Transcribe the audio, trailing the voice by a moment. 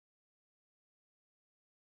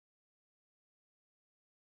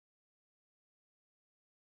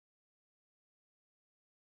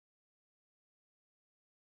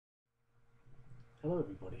Hello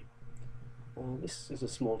everybody. This is a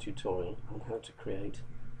small tutorial on how to create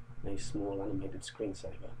a small animated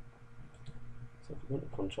screensaver. So if we go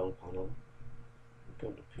to Control Panel, we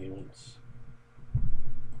go to Appearance,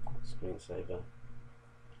 Screensaver,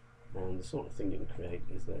 and the sort of thing you can create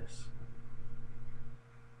is this.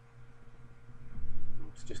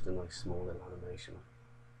 It's just a nice small little animation.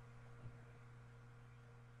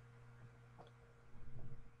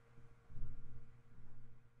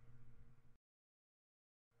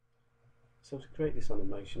 So to create this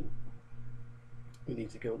animation, we need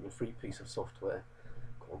to go into a free piece of software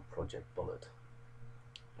called Powerbullet.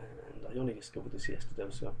 And I only discovered this yesterday,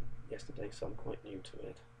 so I'm quite new to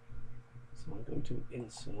it. So I'm going to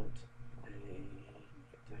insert a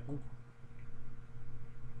rectangle.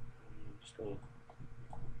 I'm just going to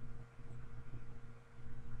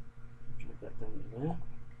drag that down to there.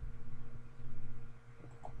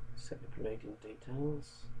 Set the gradient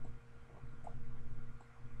details.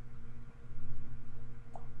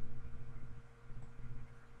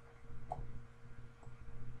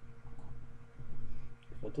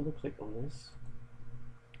 If I double click on this,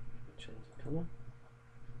 I can change the colour.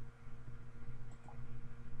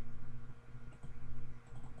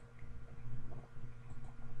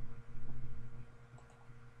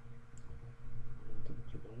 And double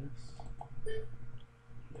click on this,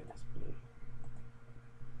 make this blue.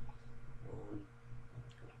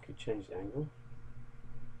 I could change the angle,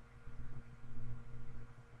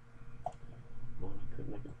 or I could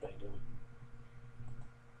make it radial.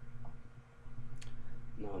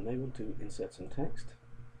 Now I may want to insert some text.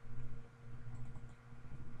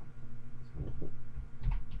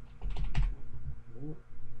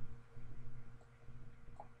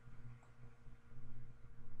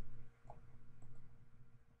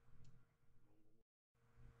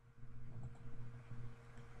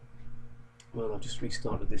 Well, I've just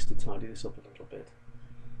restarted this to tidy this up a little bit.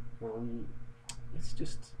 Let's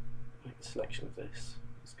just make a selection of this.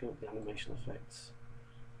 Let's go with the animation effects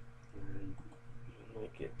and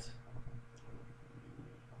make it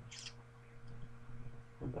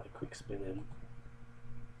about a quick spin in.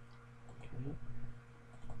 Okay,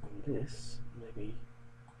 and this maybe,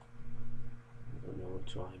 I don't know,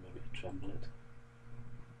 I'll try maybe to tremble it.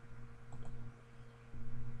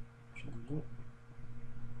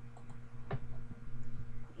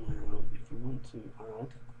 Now if we want to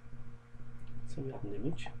add, so we add an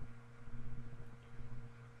image,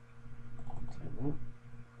 take that,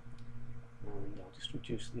 and I'll just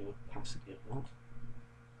reduce the opacity of that.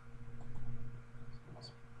 So let's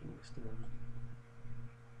bring this down.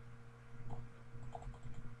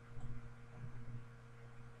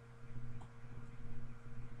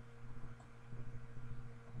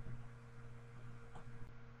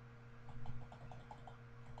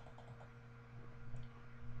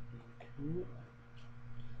 Okay. And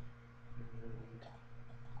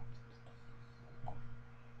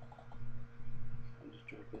I'll just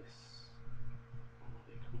drag this all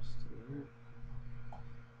the way across to there.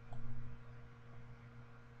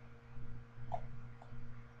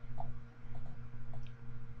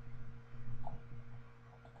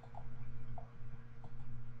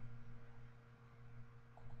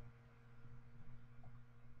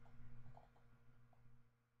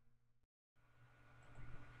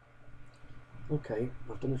 Okay,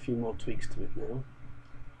 I've done a few more tweaks to it now.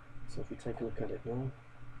 So if we take a look at it now,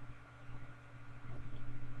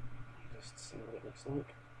 just see what it looks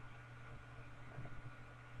like.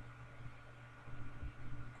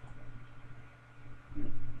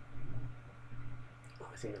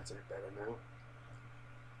 I think that's a bit better now.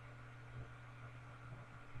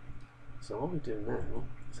 So what we do now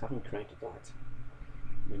is, having created that,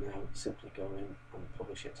 we now simply go in and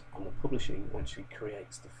publish it. And the publishing actually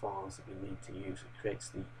creates the files that we need to use. It creates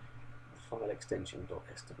the file extension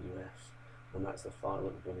 .swf, and that's the file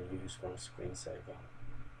that we're going to use for our screensaver.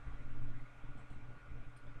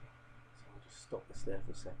 So I'll just stop this there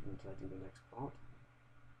for a second until I do the next part.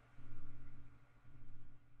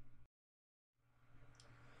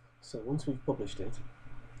 So once we've published it,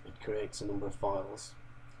 it creates a number of files.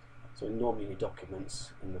 So normally in your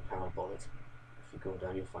documents in the Powerbullet, if you go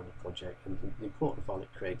down, you'll find a project, and the important file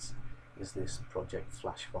it creates is this project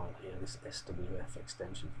Flash file here, this SWF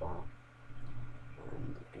extension file.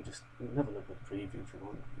 And you can just have a look at the preview if you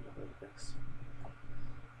want. You can have a look at this.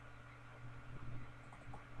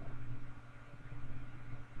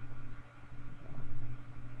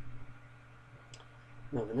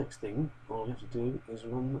 Now the next thing, all you have to do is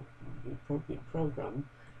run the appropriate program,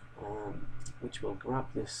 which will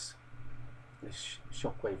grab this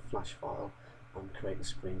shockwave flash file and create a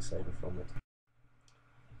screensaver from it.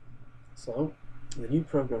 So The new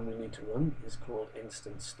program we need to run is called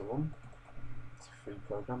Instantstorm. It's a free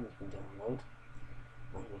program you can download.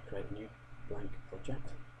 And we'll create a new blank project.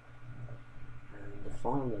 And the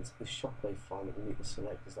file that's the shockwave file that we need to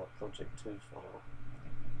select is that project2 file.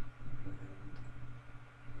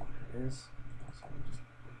 And there it is. So we'll just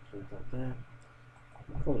include that there.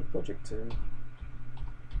 We'll call it project2. And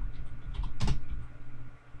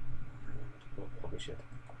we'll publish it.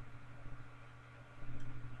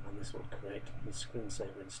 And this will create the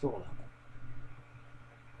ScreenSaver installer.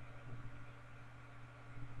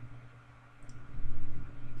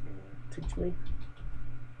 Teach me.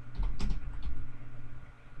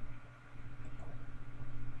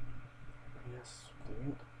 Yes, do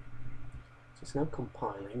it. So it's now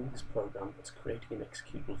compiling this program that's creating an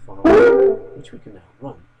executable file which we can now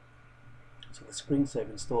run. So the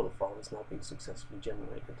ScreenSaver installer file is now being successfully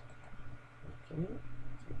generated. Okay, so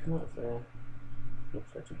we come out of there. Look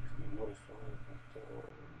for it to be modified.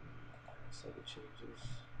 Save the changes.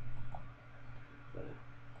 There.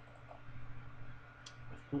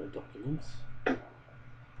 I've got a document.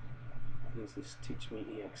 Here's this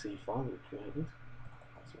teachme.exe file we created.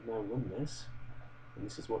 So we now run this, and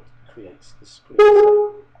this is what creates the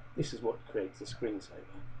screensaver. This is what creates the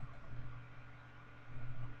screensaver.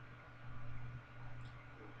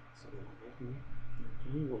 So okay,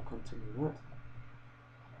 we'll continue that.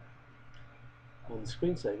 And the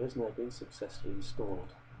screensaver has now been successfully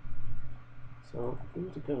installed. So if we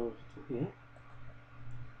were to go to here,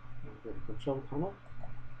 we'll go to Control Panel.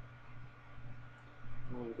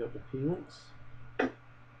 Now we go to Appearance, and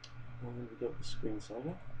we go to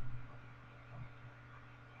ScreenSaver.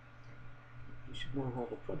 We should now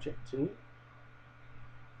have a project2,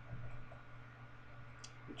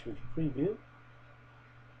 which we can preview,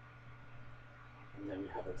 and there we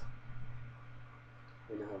have it.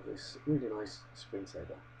 We now have this really nice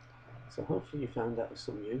screensaver. So hopefully you found that of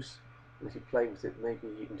some use, and if you play with it, maybe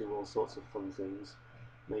you can do all sorts of fun things.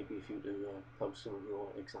 Maybe if you do post some of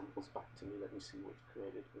your examples back to me, let me see what you've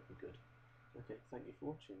created, would be good. Okay, thank you for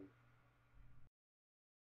watching.